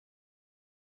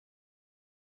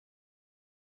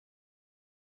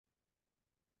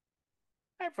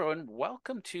Hi, everyone.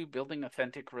 Welcome to Building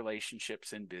Authentic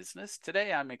Relationships in Business.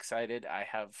 Today, I'm excited. I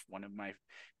have one of my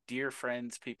dear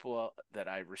friends, people that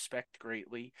I respect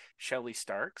greatly, Shelly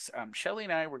Starks. Shelly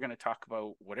and I, we're going to talk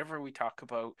about whatever we talk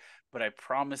about, but I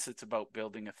promise it's about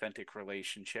building authentic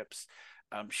relationships.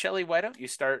 Shelly, why don't you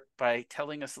start by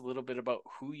telling us a little bit about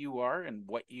who you are and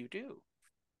what you do?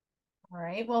 All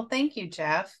right. Well, thank you,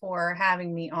 Jeff, for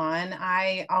having me on.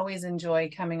 I always enjoy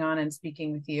coming on and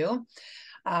speaking with you.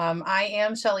 I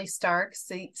am Shelly Starks,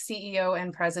 CEO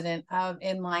and President of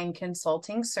Inline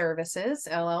Consulting Services,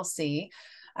 LLC.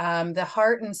 The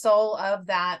heart and soul of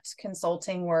that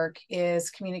consulting work is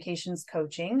communications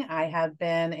coaching. I have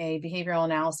been a behavioral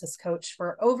analysis coach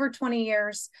for over 20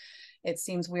 years. It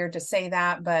seems weird to say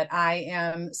that, but I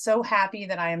am so happy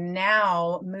that I am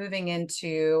now moving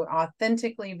into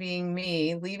authentically being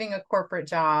me, leaving a corporate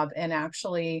job and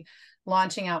actually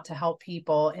launching out to help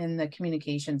people in the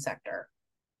communication sector.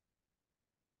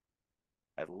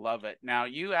 I love it. Now,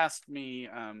 you asked me,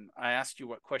 I asked you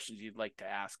what questions you'd like to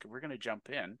ask, and we're going to jump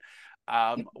in.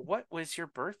 What was your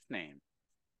birth name?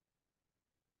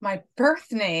 My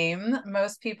birth name,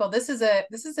 most people, this is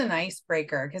an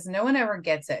icebreaker because no one ever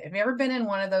gets it. Have you ever been in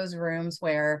one of those rooms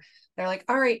where they're like,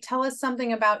 all right, tell us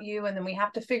something about you, and then we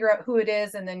have to figure out who it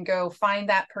is and then go find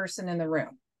that person in the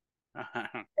room?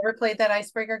 Ever played that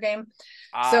icebreaker game?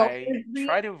 So I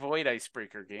try to avoid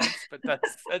icebreaker games, but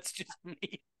that's just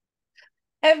me.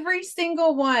 every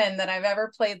single one that I've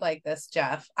ever played like this,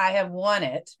 Jeff, I have won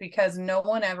it because no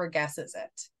one ever guesses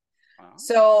it. Well,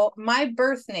 So my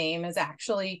birth name is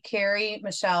actually Carrie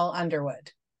Michelle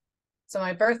Underwood. So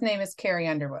my birth name is Carrie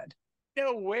Underwood.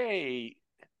 no way.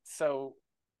 So,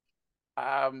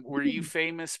 were you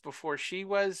famous before she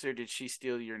was, or did she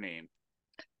steal your name?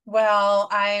 Well,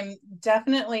 I'm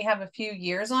definitely have a few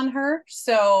years on her,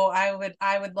 so I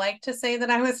would like to say that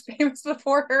I was famous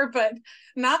before her, but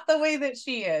not the way that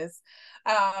she is.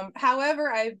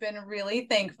 However, I've been really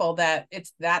thankful that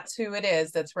that's who it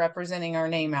is that's representing our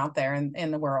name out there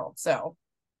in the world. So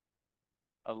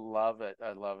I love it.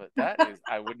 I love it. That is,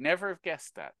 I would never have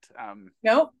guessed that.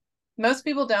 nope, most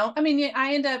people don't. I mean,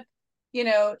 I end up,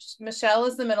 Michelle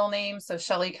is the middle name, so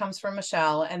Shelly comes from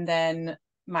Michelle, and then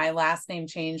my last name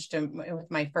changed with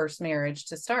my first marriage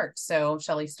to Starks, so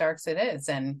Shelly Starks it is,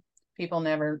 and people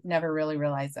never really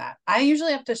realize that. I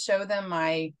usually have to show them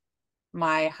my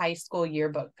high school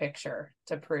yearbook picture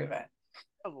to prove it.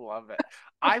 I love it.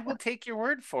 I will take your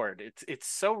word for it. It's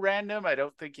so random. I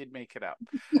don't think you'd make it up.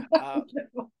 Uh,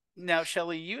 Now,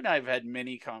 Shelley, you and I have had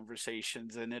many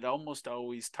conversations, and it almost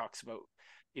always talks about,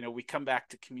 we come back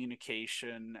to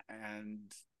communication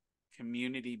and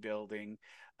community building.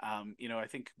 I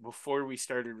think before we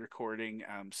started recording,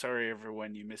 sorry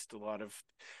everyone, you missed a lot of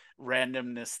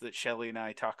randomness that Shelley and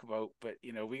I talk about, but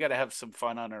we got to have some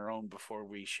fun on our own before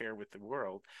we share with the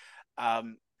world.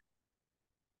 Um,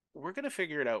 we're going to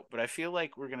figure it out, but I feel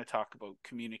like we're going to talk about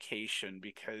communication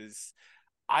because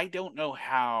I don't know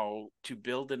how to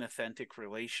build an authentic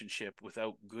relationship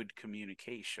without good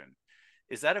communication.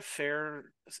 Is that a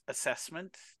fair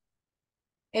assessment?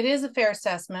 It is a fair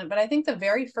assessment, but I think the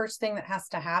very first thing that has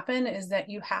to happen is that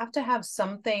you have to have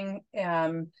something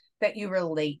that you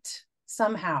relate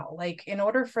somehow. Like in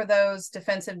order for those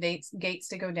defensive gates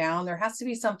to go down, there has to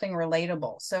be something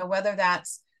relatable. So whether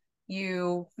that's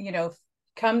you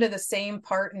come to the same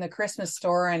part in the Christmas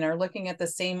store and are looking at the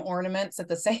same ornaments at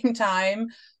the same time,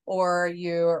 or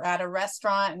you're at a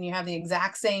restaurant and you have the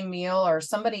exact same meal, or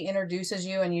somebody introduces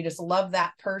you and you just love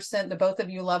that person, the both of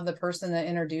you love the person that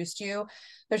introduced you,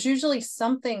 there's usually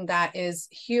something that is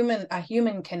a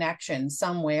human connection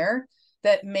somewhere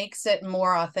that makes it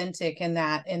more authentic in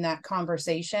that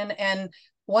conversation. And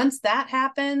once that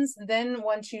happens, then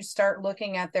once you start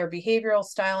looking at their behavioral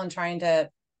style and trying to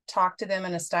talk to them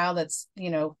in a style that's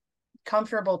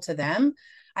comfortable to them,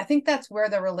 I think that's where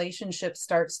the relationship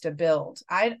starts to build.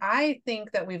 I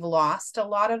think that we've lost a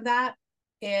lot of that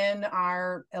in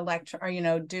our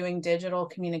doing digital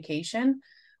communication,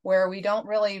 where we don't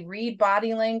really read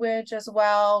body language as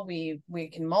well. We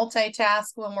can multitask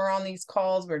when we're on these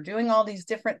calls. We're doing all these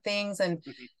different things, and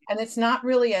it's not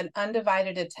really an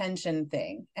undivided attention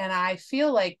thing. And I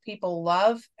feel like people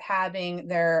love having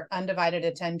their undivided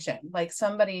attention, like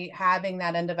somebody having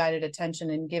that undivided attention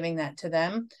and giving that to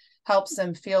them helps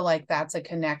them feel like that's a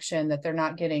connection that they're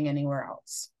not getting anywhere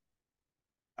else.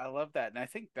 I love that. And I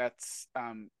think that's,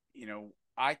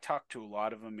 I talked to a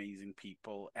lot of amazing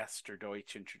people. Esther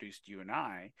Deutsch introduced you and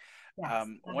I. Yes,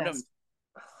 the One of best.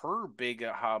 her big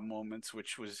aha moments,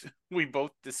 which was we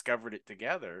both discovered it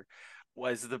together,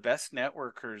 was the best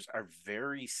networkers are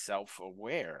very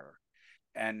self-aware.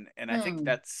 And I think Hmm.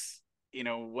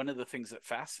 one of the things that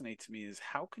fascinates me is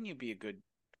how can you be a good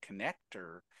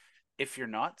connector if you're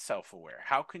not self-aware?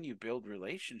 How can you build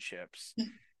relationships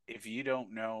if you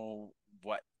don't know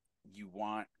what you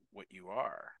want, what you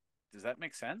are? Does that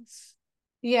make sense?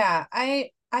 Yeah, I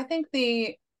think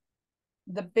the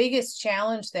biggest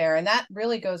challenge there, and that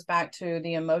really goes back to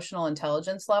the emotional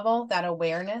intelligence level, that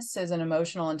awareness is an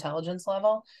emotional intelligence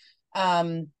level.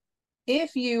 Um,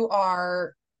 if you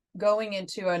are going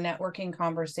into a networking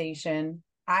conversation,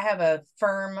 I have a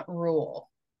firm rule.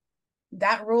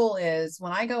 That rule is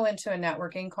when I go into a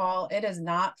networking call, it is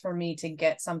not for me to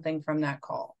get something from that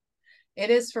call. It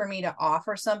is for me to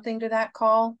offer something to that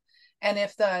call. And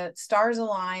if the stars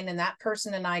align and that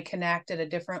person and I connect at a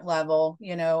different level,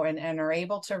 and are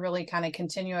able to really kind of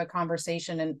continue a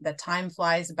conversation and the time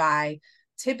flies by,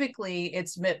 typically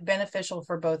it's beneficial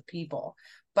for both people.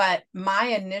 But my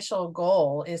initial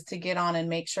goal is to get on and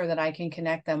make sure that I can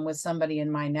connect them with somebody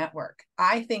in my network.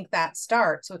 I think that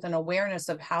starts with an awareness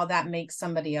of how that makes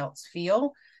somebody else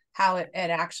feel, how it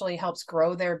actually helps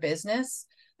grow their business.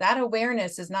 That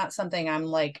awareness is not something I'm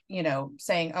like,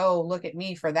 saying, oh, look at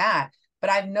me for that.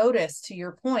 But I've noticed, to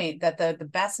your point, that the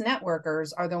best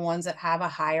networkers are the ones that have a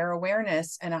higher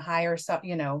awareness and a higher,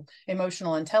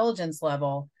 emotional intelligence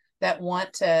level that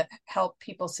want to help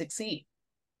people succeed.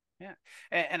 Yeah.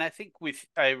 And I think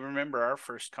I remember our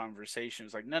first conversation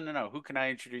was like, no, no, no, who can I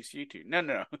introduce you to? No,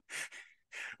 no,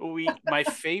 no. My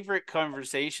favorite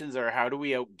conversations are how do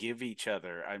we outgive each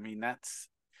other? I mean,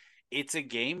 it's a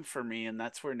game for me, and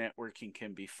that's where networking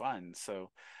can be fun.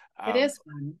 So, It um, is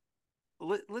fun.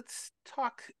 let's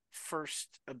talk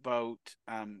first about.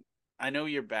 I know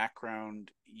your background.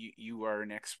 You are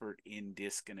an expert in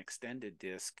disc and extended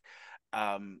disc.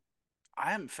 Um,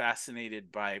 I am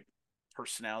fascinated by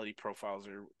personality profiles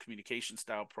or communication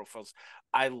style profiles.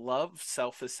 I love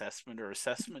self assessment or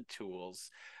assessment tools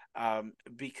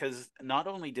because not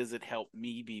only does it help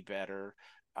me be better.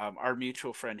 Our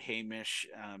mutual friend Hamish,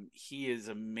 he is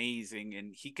amazing,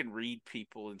 and he can read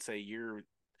people and say you're.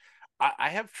 I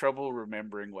have trouble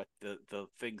remembering what the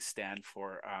things stand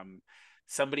for.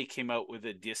 Somebody came out with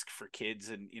a disc for kids,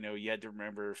 and you had to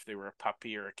remember if they were a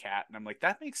puppy or a cat, and I'm like,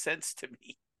 that makes sense to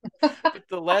me. But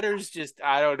the letters just,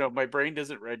 I don't know, my brain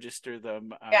doesn't register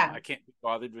them. Yeah. I can't be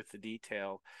bothered with the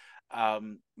detail.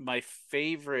 My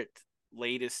favorite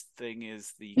latest thing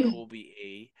is the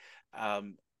Colby A.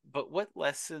 But what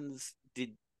lessons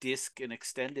did disc and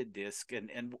extended disc,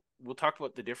 and we'll talk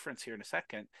about the difference here in a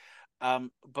second.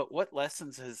 But what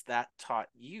lessons has that taught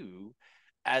you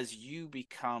as you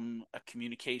become a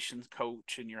communications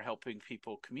coach and you're helping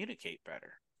people communicate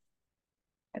better?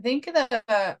 I think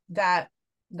that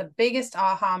the biggest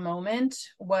aha moment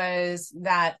was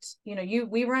that,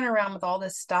 we run around with all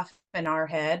this stuff in our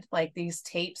head, like these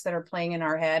tapes that are playing in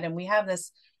our head, and we have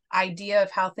this idea of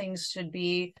how things should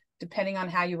be depending on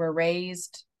how you were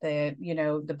raised,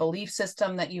 the belief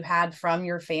system that you had from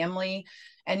your family.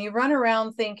 And you run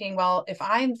around thinking, well, if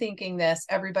I'm thinking this,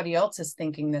 everybody else is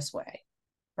thinking this way,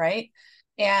 right?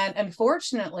 And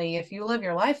unfortunately, if you live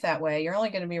your life that way, you're only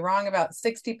going to be wrong about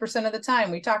 60% of the time.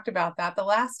 We talked about that the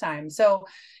last time. So,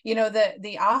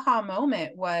 the aha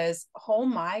moment was, oh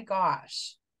my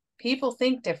gosh, people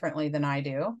think differently than I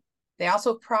do. They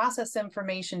also process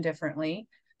information differently.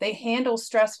 They handle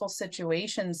stressful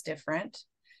situations different.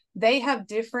 They have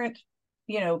different,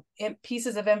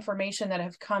 pieces of information that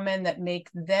have come in that make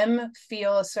them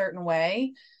feel a certain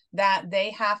way, that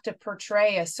they have to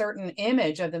portray a certain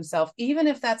image of themselves, even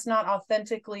if that's not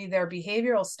authentically their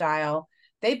behavioral style.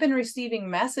 They've been receiving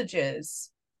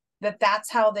messages that that's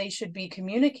how they should be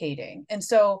communicating. And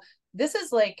so this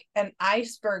is like an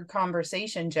iceberg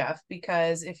conversation, Jeff,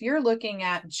 because if you're looking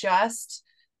at just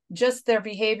their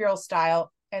behavioral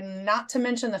style, and not to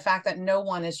mention the fact that no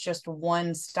one is just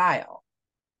one style,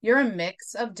 you're a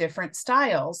mix of different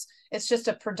styles. It's just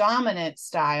a predominant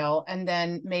style, and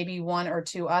then maybe one or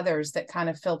two others that kind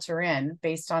of filter in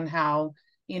based on how,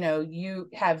 you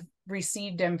have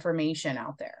received information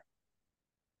out there.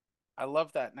 I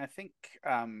love that. And I think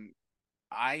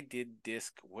I did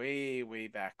disc way, way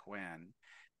back when.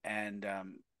 And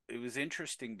it was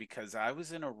interesting because I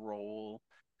was in a role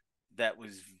that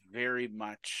was very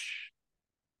much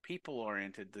people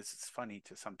oriented. This is funny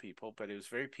to some people, but it was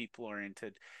very people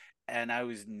oriented. And I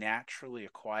was naturally a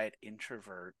quiet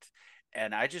introvert.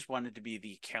 And I just wanted to be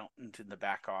the accountant in the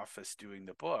back office doing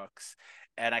the books.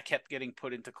 And I kept getting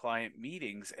put into client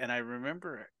meetings. And I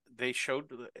remember they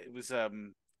showed it was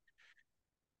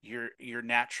your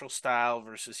natural style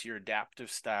versus your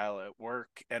adaptive style at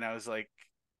work, and I was like,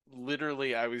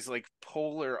 literally I was like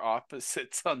polar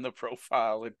opposites on the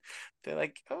profile, and they're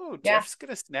like, oh, Yeah. Jeff's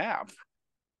gonna snap.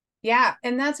 Yeah,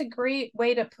 and that's a great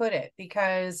way to put it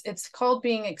because it's called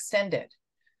being extended.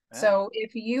 Yeah, So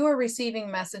if you are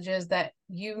receiving messages that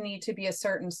you need to be a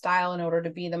certain style in order to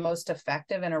be the most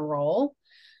effective in a role,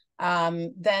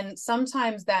 then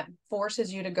sometimes that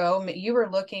forces you to go. You were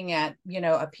looking at,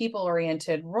 a people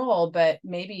oriented role, but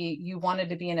maybe you wanted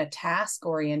to be in a task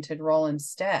oriented role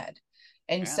instead.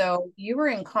 And yeah. so you were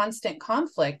in constant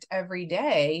conflict every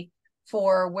day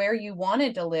for where you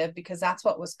wanted to live because that's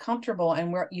what was comfortable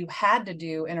and what you had to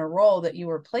do in a role that you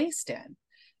were placed in.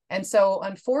 And so,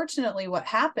 unfortunately, what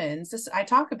happens, this I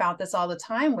talk about this all the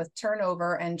time with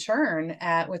turnover and churn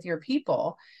with your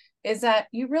people, is that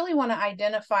you really want to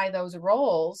identify those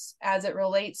roles as it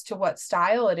relates to what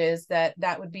style it is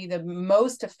that would be the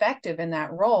most effective in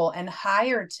that role and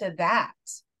hire to that.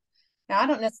 Now, I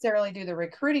don't necessarily do the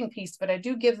recruiting piece, but I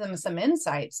do give them some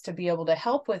insights to be able to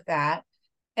help with that.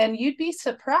 And you'd be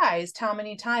surprised how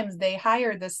many times they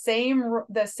hire the same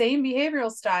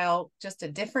behavioral style, just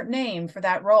a different name for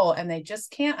that role, and they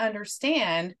just can't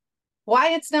understand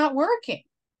why it's not working.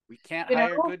 We can't You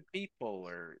hire know, good people,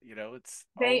 or it's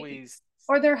they always.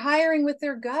 or they're hiring with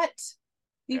their gut.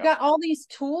 You've Yep. got all these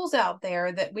tools out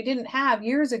there that we didn't have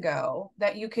years ago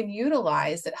that you can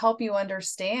utilize that help you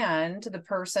understand the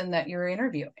person that you're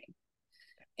interviewing.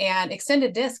 And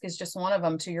extended disc is just one of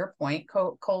them, to your point.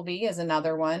 Colby is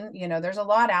another one. There's a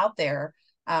lot out there.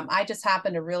 I just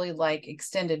happen to really like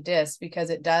extended disc because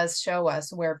it does show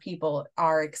us where people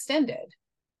are extended,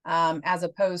 as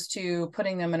opposed to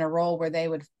putting them in a role where they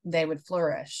would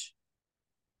flourish.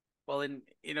 Well, and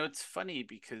it's funny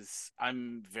because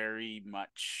I'm very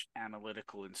much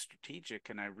analytical and strategic,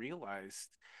 and I realized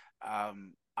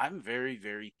I'm very,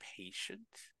 very patient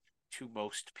to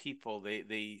most people.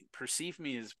 They perceive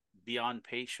me as beyond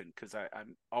patient because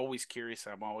I'm always curious.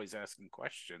 I'm always asking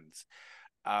questions.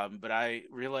 But I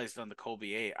realized on the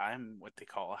Colby A, I'm what they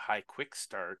call a high quick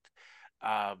start.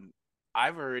 Um,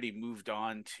 I've already moved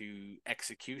on to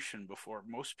execution before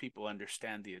most people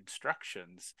understand the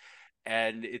instructions.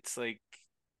 And it's like,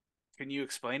 can you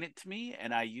explain it to me?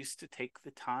 And I used to take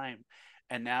the time.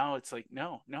 And now it's like,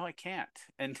 no, no, I can't.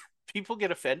 And people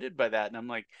get offended by that. And I'm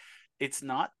like, it's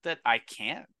not that I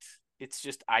can't. It's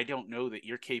just I don't know that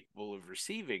you're capable of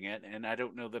receiving it. And I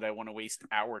don't know that I want to waste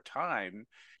our time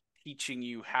teaching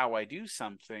you how I do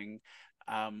something,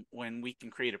 when we can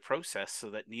create a process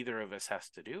so that neither of us has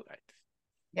to do it.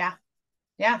 Yeah.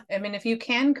 Yeah. I mean, if you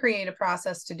can create a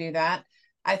process to do that,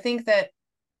 I think that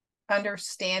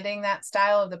understanding that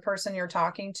style of the person you're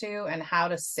talking to and how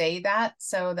to say that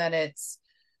so that it's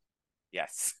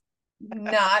Yes.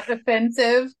 not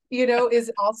offensive,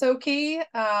 is also key.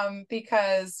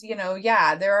 Because,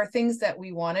 yeah, there are things that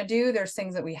we want to do, there's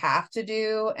things that we have to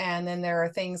do, and then there are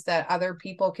things that other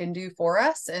people can do for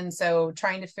us. And so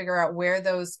trying to figure out where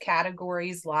those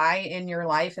categories lie in your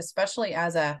life, especially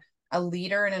as a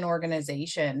leader in an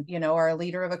organization, or a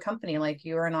leader of a company, like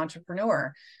you are an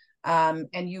entrepreneur,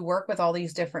 and you work with all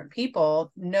these different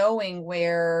people, knowing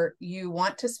where you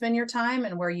want to spend your time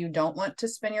and where you don't want to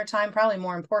spend your time, probably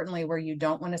more importantly, where you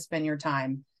don't want to spend your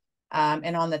time,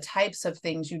 and on the types of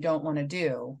things you don't want to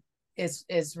do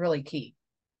is really key.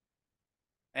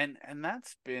 And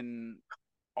that's been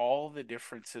all the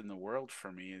difference in the world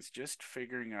for me, is just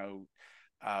figuring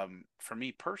out, for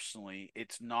me personally,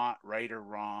 it's not right or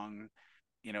wrong,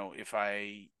 if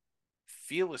I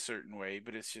feel a certain way,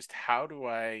 but it's just how do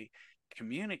I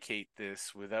communicate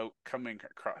this without coming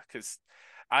across, because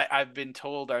I've been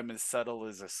told I'm as subtle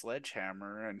as a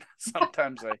sledgehammer, and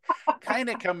sometimes I kind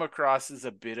of come across as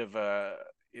a bit of a,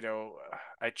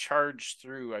 I charge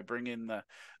through, I bring in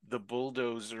the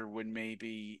bulldozer when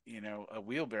maybe, a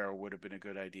wheelbarrow would have been a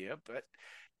good idea. But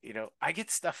I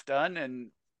get stuff done,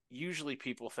 and usually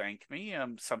people thank me.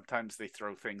 Sometimes they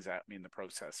throw things at me in the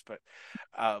process, but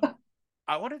um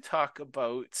I want to talk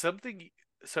about something.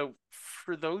 So,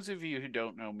 for those of you who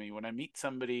don't know me, when I meet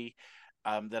somebody,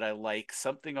 that I like,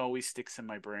 something always sticks in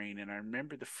my brain. And I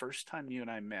remember the first time you and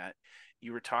I met,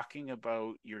 you were talking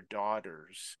about your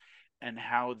daughters and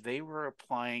how they were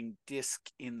applying disc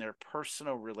in their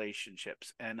personal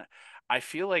relationships. And I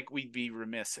feel like we'd be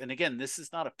remiss. And again, this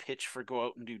is not a pitch for go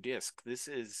out and do disc. This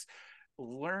is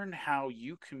learn how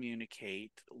you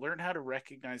communicate, learn how to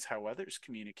recognize how others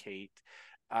communicate,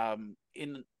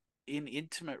 in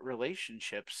intimate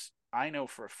relationships. I know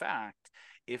for a fact,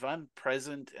 if I'm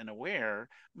present and aware,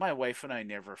 my wife and I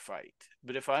never fight.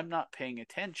 But if I'm not paying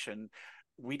attention,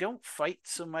 we don't fight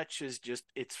so much as just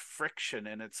it's friction,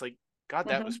 and it's like, God,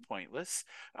 that was Mm-hmm. pointless.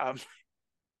 Um,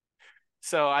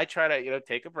 so I try to,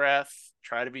 take a breath,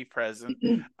 try to be present.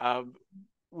 Um,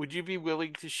 would you be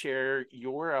willing to share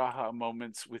your aha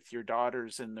moments with your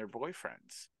daughters and their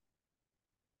boyfriends?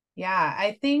 Yeah,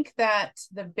 I think that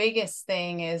the biggest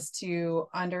thing is to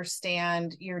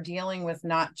understand you're dealing with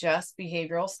not just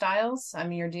behavioral styles. I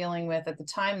mean, you're dealing with, at the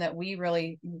time that we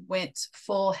really went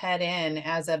full head in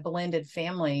as a blended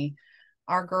family,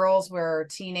 our girls were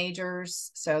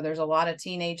teenagers. So there's a lot of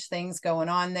teenage things going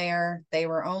on there. They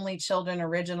were only children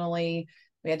originally.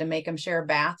 We had to make them share a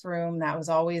bathroom. That was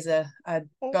always a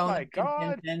Oh bone my of God.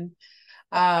 contention.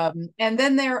 And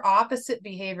then they're opposite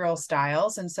behavioral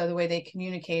styles, and so the way they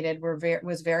communicated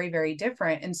was very, very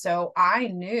different. And so I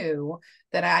knew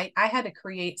that I had to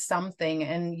create something,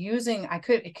 and using I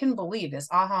couldn't believe this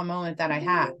aha moment that I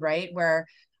had, right, where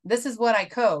this is what I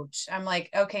coach. I'm like,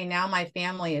 okay, now my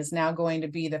family is now going to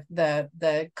be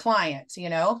the client, you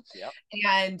know. Yep.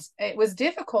 And it was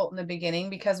difficult in the beginning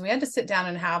because we had to sit down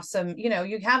and have some, you know,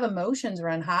 you have emotions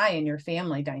run high in your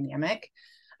family dynamic.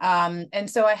 And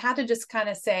so I had to just kind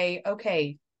of say,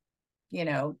 okay, you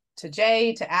know, to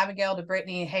Jay, to Abigail, to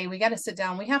Brittany, hey, we got to sit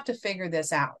down. We have to figure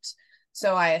this out.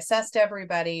 So I assessed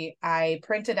everybody. I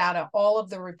printed out all of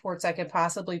the reports I could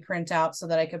possibly print out so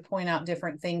that I could point out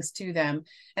different things to them.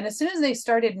 And as soon as they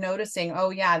started noticing, oh,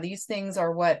 yeah, these things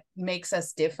are what makes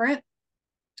us different,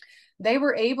 they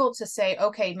were able to say,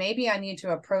 okay, maybe I need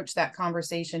to approach that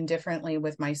conversation differently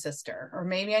with my sister, or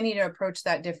maybe I need to approach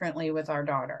that differently with our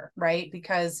daughter, right?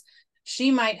 Because she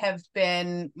might have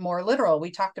been more literal. We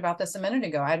talked about this a minute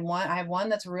ago. I have one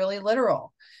that's really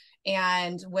literal.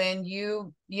 And when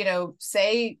you know,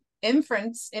 say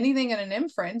inference, anything in an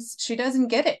inference, she doesn't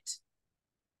get it.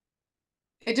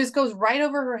 It just goes right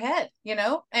over her head, you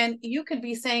know? And you could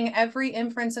be saying every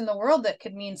inference in the world that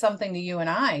could mean something to you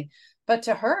and I, but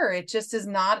to her, it just is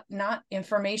not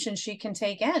information she can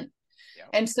take in. Yep.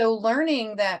 And so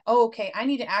learning that, oh, okay, I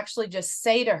need to actually just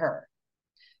say to her,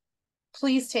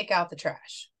 please take out the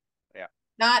trash. Yeah.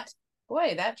 Not,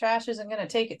 boy, that trash isn't going to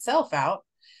take itself out.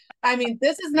 I mean,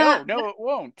 this is not, No, no, it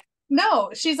won't. no.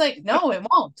 She's like, no, it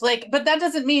won't. Like, but that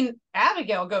doesn't mean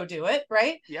Abigail go do it,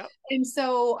 right? Yep. And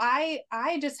so I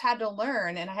just had to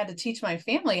learn, and I had to teach my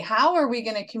family, how are we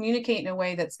going to communicate in a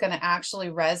way that's going to actually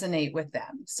resonate with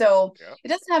them. So Yep. it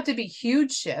doesn't have to be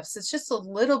huge shifts, it's just a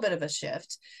little bit of a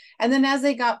shift. And then as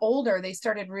they got older, they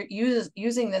started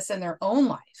using this in their own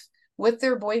life, with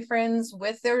their boyfriends,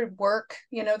 with their work,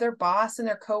 you know, their boss and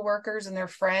their coworkers and their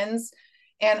friends.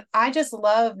 And I just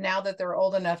love now that they're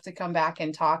old enough to come back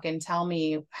and talk and tell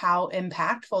me how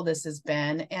impactful this has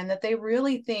been, and that they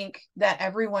really think that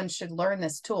everyone should learn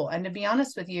this tool. And to be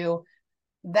honest with you,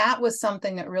 that was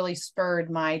something that really spurred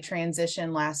my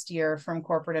transition last year from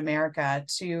corporate America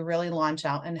to really launch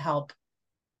out and help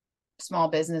small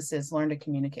businesses learn to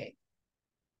communicate.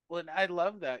 Well, and I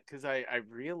love that because I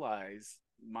realize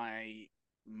my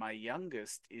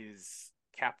youngest is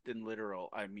Captain Literal.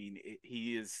 I mean,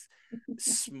 he is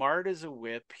smart as a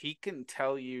whip. He can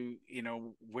tell you, you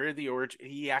know, where the origin.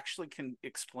 He actually can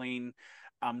explain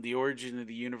the origin of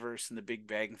the universe and the Big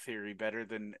Bang Theory better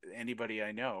than anybody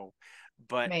I know.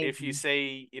 But if you Amazing.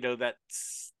 say, you know,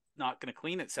 that's not going to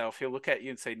clean itself, he'll look at you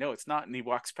and say, no, it's not, and he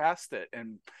walks past it.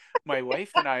 And my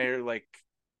wife and I are like,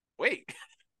 wait.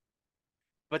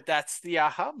 But that's the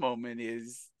aha moment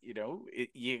is, you know,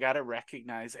 you got to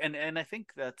recognize, and I think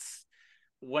that's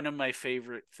one of my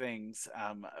favorite things.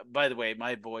 By the way,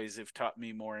 my boys have taught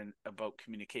me more about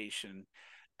communication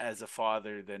as a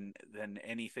father than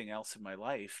anything else in my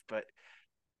life. But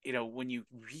you know, when you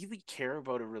really care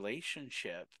about a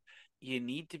relationship, you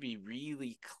need to be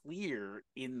really clear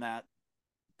in that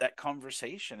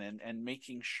conversation, and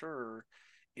making sure,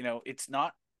 you know, it's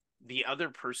not the other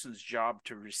person's job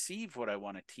to receive what I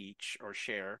want to teach or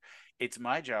share. It's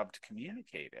my job to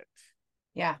communicate it.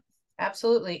 Yeah,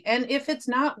 absolutely. And if it's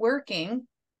not working,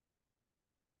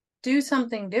 do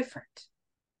something different.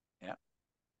 Yeah.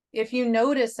 If you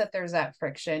notice that there's that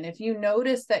friction, if you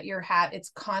notice that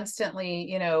it's constantly,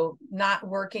 you know, not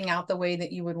working out the way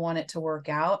that you would want it to work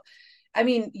out, I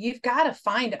mean, you've got to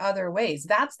find other ways.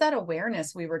 That's that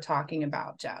awareness we were talking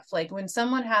about, Jeff. Like when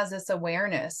someone has this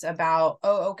awareness about,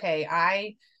 oh, okay,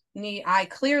 I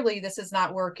clearly this is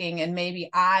not working, and maybe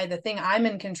the thing I'm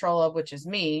in control of, which is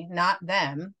me, not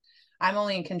them, I'm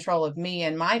only in control of me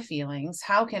and my feelings.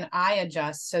 How can I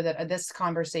adjust so that this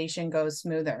conversation goes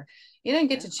smoother? You didn't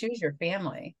get Yeah. to choose your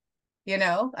family. You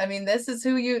know, I mean, this is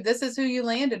who you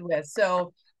landed with.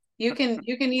 So you can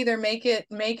either make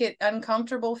it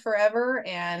uncomfortable forever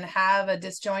and have a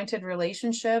disjointed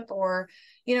relationship, or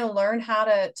learn how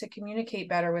to communicate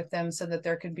better with them so that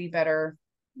there could be better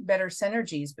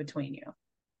synergies between you.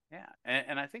 Yeah.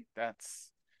 And I think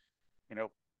that's, you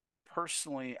know,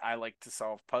 personally, I like to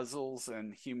solve puzzles,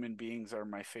 and human beings are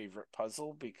my favorite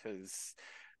puzzle because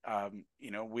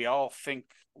We all think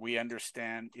we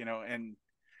understand, and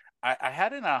I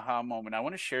had an aha moment. I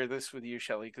want to share this with you,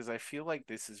 Shelly, because I feel like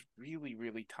this is really,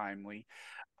 really timely.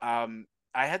 Um,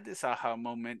 I had this aha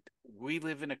moment. We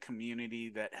live in a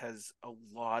community that has a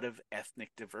lot of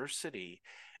ethnic diversity.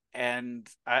 And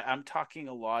I'm talking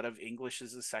a lot of English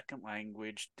as a second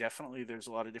language. Definitely, there's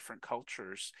a lot of different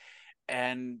cultures.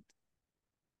 And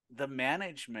the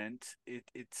management,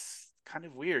 it's kind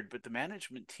of weird, but the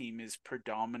management team is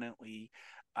predominantly,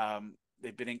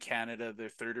 they've been in Canada, they're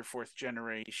third or fourth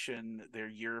generation, they're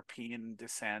European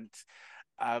descent.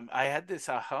 I had this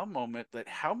aha moment that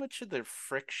how much of the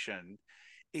friction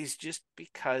is just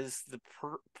because the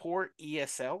poor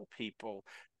ESL people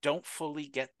don't fully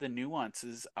get the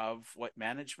nuances of what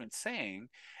management's saying,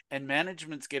 and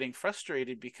management's getting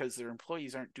frustrated because their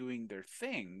employees aren't doing their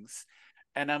things.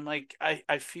 And I'm like,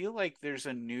 I feel like there's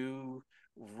a new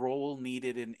role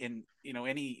needed in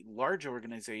any large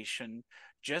organization,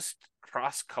 just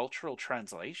cross-cultural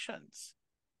translations.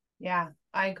 Yeah,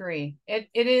 I agree. It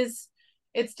is,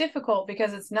 it's difficult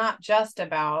because it's not just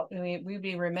about, we'd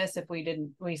be remiss if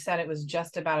we said it was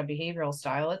just about a behavioral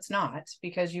style. It's not,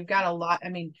 because you've got a lot. I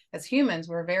mean, as humans,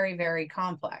 we're very, very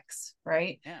complex,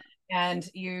 right? Yeah. And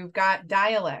you've got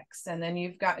dialects, and then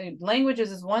you've got languages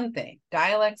is one thing,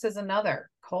 dialects is another,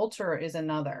 culture is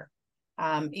another.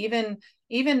 Even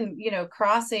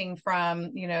crossing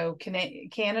from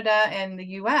Canada and the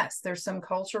US, there's some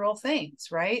cultural things,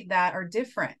 right, that are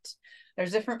different.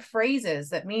 There's different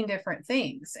phrases that mean different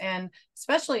things, and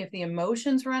especially if the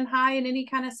emotions run high in any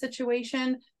kind of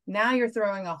situation, now you're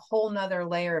throwing a whole nother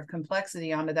layer of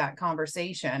complexity onto that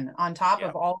conversation on top Yeah.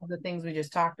 of all of the things we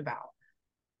just talked about.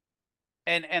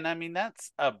 And I mean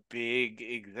that's a big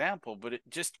example, but it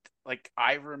just like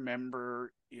I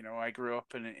remember, I grew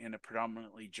up in a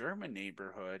predominantly German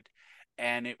neighborhood,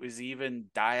 and it was even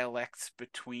dialects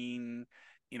between,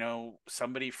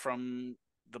 somebody from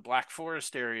the Black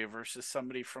Forest area versus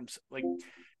somebody from like,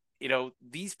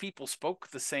 these people spoke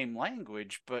the same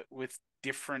language, but with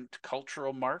different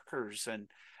cultural markers. And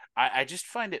I just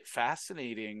find it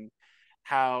fascinating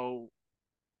how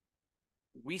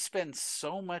we spend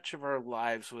so much of our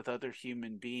lives with other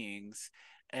human beings,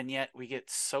 and yet we get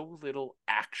so little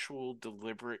actual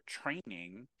deliberate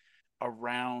training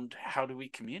around how do we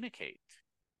communicate.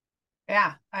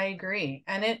 Yeah, I agree.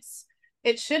 And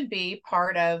it should be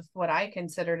part of what I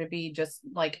consider to be just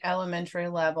like elementary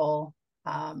level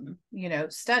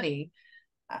study.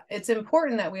 It's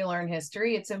important that we learn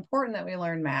history. It's important that we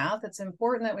learn math. It's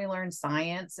important that we learn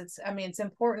science. It's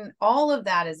important. All of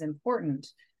that is important,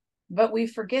 but we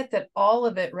forget that all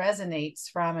of it resonates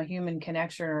from a human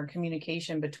connection or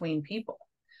communication between people. Yeah.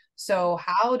 So,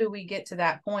 how do we get to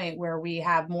that point where we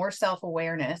have more self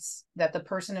awareness that the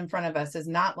person in front of us is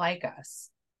not like us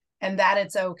and that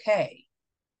it's okay?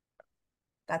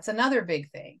 That's another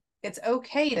big thing. It's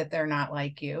okay that they're not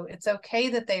like you. It's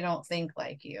okay that they don't think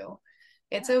like you.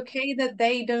 It's Yeah. okay that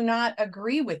they do not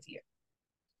agree with you.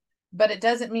 But it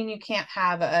doesn't mean you can't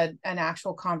have an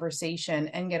actual conversation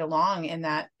and get along in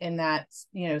that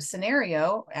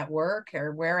scenario at work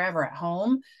or wherever at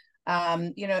home.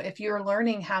 If you're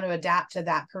learning how to adapt to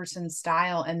that person's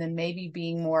style and then maybe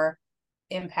being more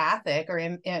empathic or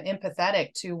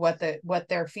empathetic to what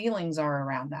their feelings are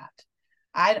around that.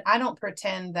 I don't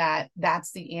pretend that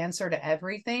that's the answer to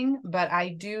everything, but I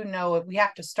do know we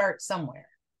have to start somewhere.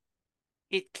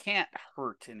 It can't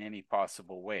hurt in any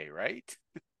possible way, right?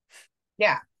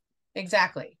 Yeah,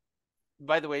 exactly.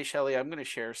 By the way, Shelly, I'm going to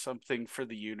share something for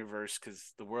the universe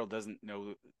because the world doesn't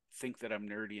think that I'm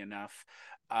nerdy enough.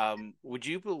 Would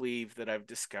you believe that I've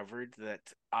discovered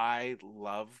that I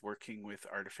love working with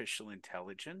artificial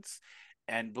intelligence?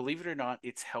 And believe it or not,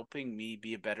 it's helping me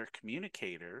be a better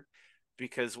communicator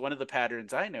because one of the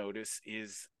patterns I notice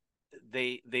is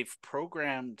they've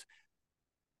programmed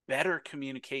better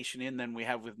communication in than we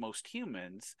have with most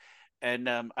humans. And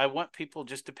I want people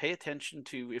just to pay attention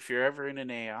to if you're ever in an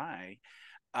AI,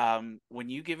 when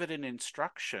you give it an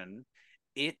instruction,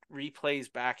 it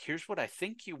replays back, here's what I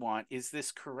think you want. Is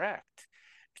this correct?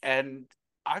 And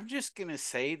I'm just going to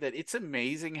say that it's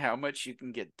amazing how much you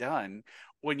can get done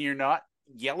when you're not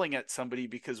yelling at somebody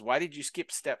because why did you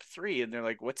skip step three? And they're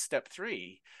like, what's step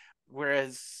three?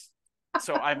 Whereas,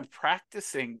 so I'm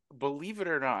practicing, believe it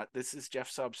or not, this is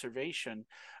Jeff's observation.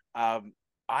 Um,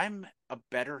 I'm a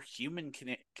better human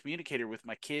communicator with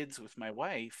my kids, with my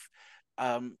wife,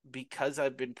 because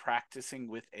I've been practicing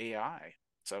with AI.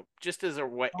 So just as a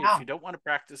way, if you Wow. don't want to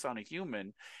practice on a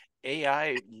human,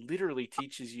 AI literally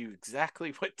teaches you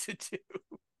exactly what to do.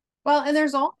 Well, and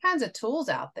there's all kinds of tools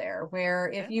out there where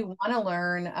if Yeah. you want to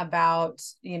learn about,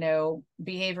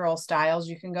 behavioral styles,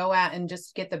 you can go out and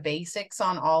just get the basics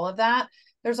on all of that.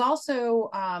 There's also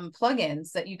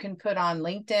plugins that you can put on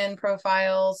LinkedIn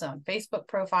profiles, Facebook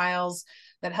profiles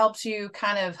that helps you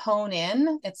kind of hone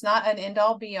in. It's not an end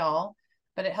all be all,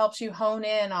 but it helps you hone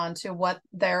in onto what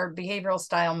their behavioral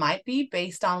style might be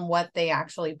based on what they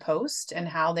actually post and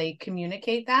how they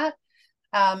communicate that.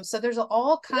 So there's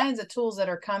all kinds of tools that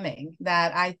are coming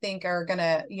that I think are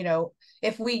gonna,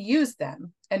 if we use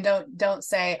them and don't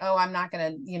say, oh, I'm not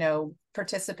gonna,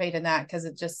 participate in that because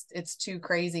it's too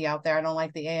crazy out there. I don't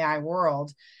like the AI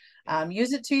world. Yeah.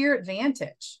 Use it to your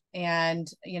advantage. And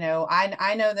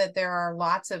I know that there are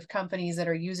lots of companies that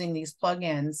are using these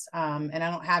plugins, and I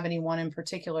don't have any one in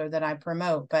particular that I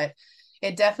promote, but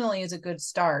it definitely is a good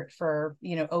start for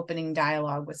opening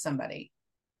dialogue with somebody.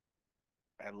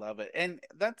 I love it. And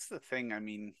that's the thing. I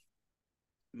mean,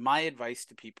 my advice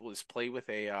to people is play with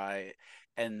AI,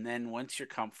 and then once you're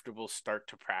comfortable, start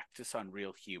to practice on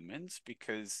real humans,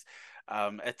 because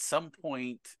at some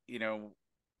point,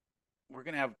 we're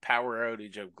going to have a power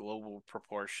outage of global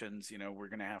proportions. We're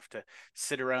going to have to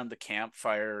sit around the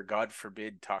campfire, God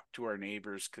forbid, talk to our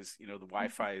neighbors because, the Wi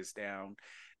Fi is down.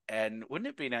 And wouldn't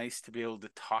it be nice to be able to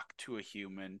talk to a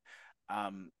human?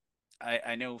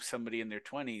 I know somebody in their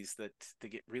 20s that they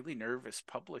get really nervous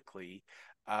publicly.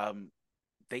 Um,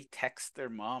 they text their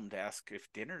mom to ask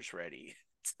if dinner's ready.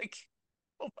 It's like,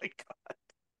 oh my God,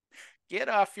 get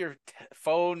off your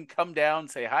phone, come down,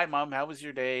 say, hi, mom, how was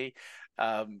your day?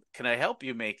 Can I help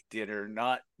you make dinner?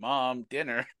 Not mom,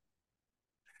 dinner.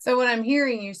 So what I'm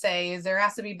hearing you say is there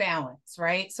has to be balance,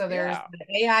 right? So there's Yeah,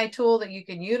 the AI tool that you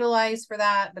can utilize for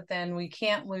that, but then we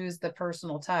can't lose the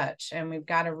personal touch, and we've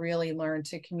got to really learn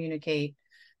to communicate,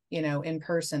 in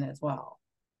person as well.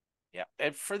 yeah.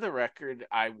 And for the record,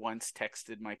 I once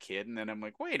texted my kid, and then I'm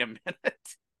like, wait a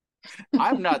minute,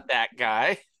 I'm not that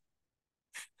guy.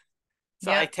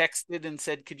 So I Yep. texted and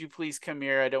said, "Could you please come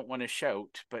here? I don't want to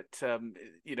shout, but so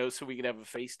we could have a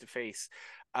face to face."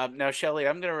 Now, Shelly,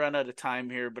 I'm going to run out of time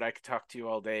here, but I could talk to you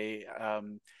all day.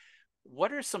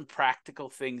 What are some practical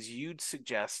things you'd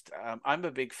suggest? I'm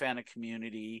a big fan of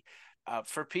community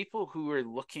for people who are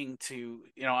looking to,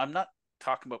 I'm not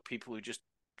talking about people who just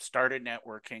started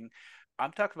networking.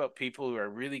 I'm talking about people who are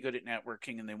really good at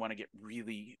networking and they want to get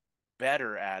really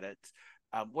better at it.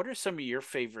 What are some of your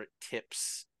favorite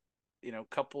tips,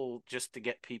 couple just to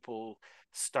get people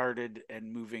started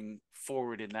and moving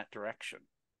forward in that direction?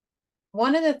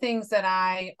 One of the things that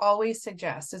I always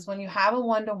suggest is when you have a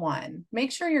one-to-one,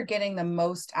 make sure you're getting the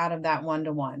most out of that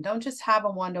one-to-one. Don't just have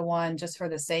a one-to-one just for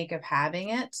the sake of having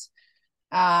it.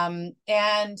 And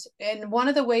one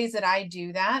of the ways that I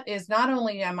do that is not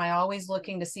only am I always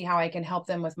looking to see how I can help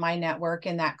them with my network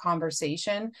in that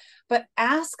conversation, but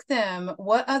ask them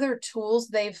what other tools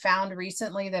they've found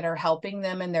recently that are helping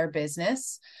them in their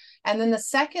business. And then the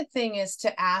second thing is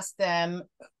to ask them,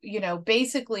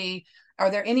 basically, are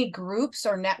there any groups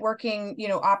or networking,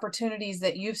 opportunities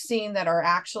that you've seen that are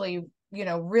actually,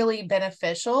 really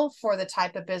beneficial for the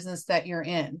type of business that you're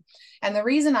in? And the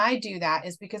reason I do that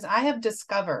is because I have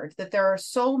discovered that there are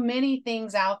so many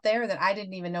things out there that I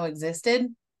didn't even know existed.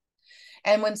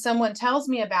 And when someone tells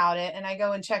me about it and I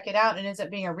go and check it out and it ends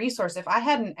up being a resource, if I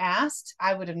hadn't asked,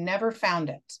 I would have never found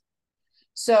it.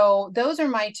 So those are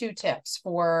my two tips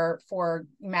for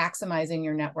maximizing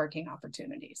your networking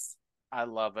opportunities. I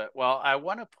love it. Well, I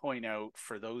want to point out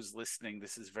for those listening,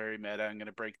 this is very meta. I'm going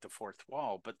to break the fourth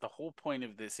wall, but the whole point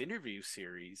of this interview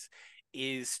series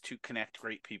is to connect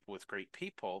great people with great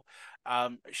people.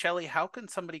 Shelly, how can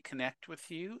somebody connect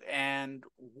with you, and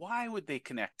why would they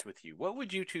connect with you? What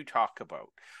would you two talk about?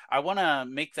 I want to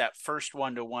make that first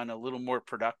one-to-one a little more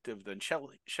productive than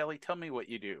Shelly. Shelly, tell me what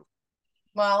you do.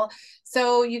 Well,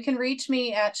 so you can reach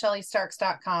me at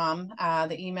shellystarks.com.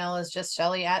 The email is just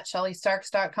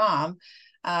shelly@shellystarks.com.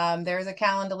 There's a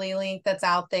Calendly link that's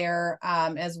out there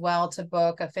as well to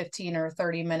book a 15 or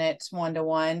 30-minute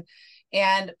one-to-one.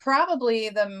 And probably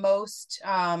the most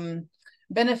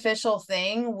beneficial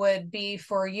thing would be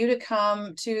for you to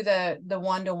come to the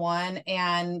one-to-one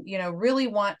and, really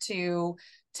want to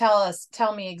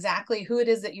tell me exactly who it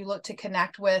is that you look to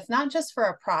connect with, not just for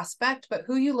a prospect, but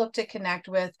who you look to connect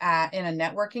with in a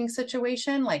networking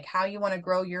situation, like how you want to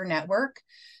grow your network.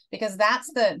 Because that's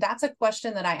a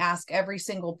question that I ask every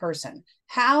single person.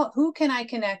 Who can I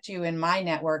connect you in my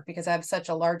network, because I have such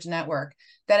a large network,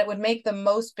 that it would make the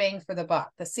most bang for the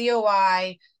buck, the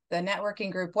COI, the networking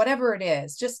group, whatever it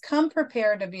is. Just come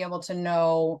prepared to be able to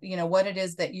know, what it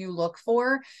is that you look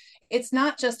for. It's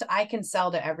not just I can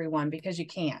sell to everyone, because you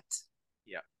can't.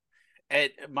 Yeah. And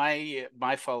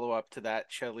my follow up to that,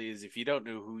 Shelly, is if you don't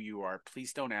know who you are,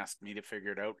 please don't ask me to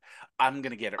figure it out. I'm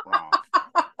gonna get it wrong.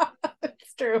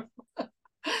 It's true.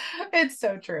 It's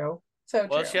so true. So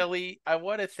Well, true. Shelly, I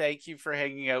want to thank you for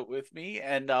hanging out with me,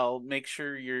 and I'll make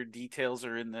sure your details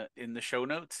are in the show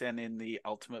notes and in the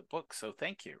ultimate book. So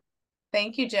thank you.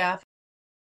 Thank you, Jeff.